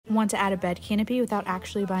Want to add a bed canopy without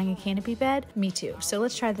actually buying a canopy bed? Me too, so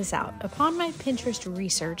let's try this out. Upon my Pinterest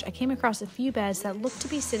research, I came across a few beds that looked to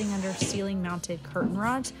be sitting under ceiling mounted curtain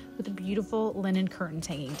rods with beautiful linen curtains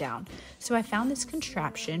hanging down. So I found this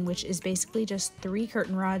contraption, which is basically just 3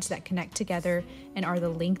 curtain rods that connect together and are the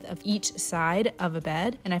length of each side of a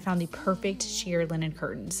bed, and I found the perfect sheer linen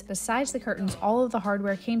curtains. Besides the curtains, all of the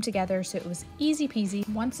hardware came together, so it was easy peasy.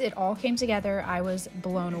 Once it all came together, I was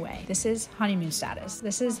blown away. This is honeymoon status.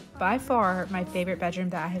 This is by far my favorite bedroom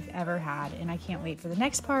that I have ever had, and I can't wait for the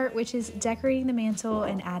next part, which is decorating the mantle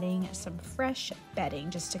and adding some fresh bedding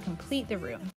just to complete the room.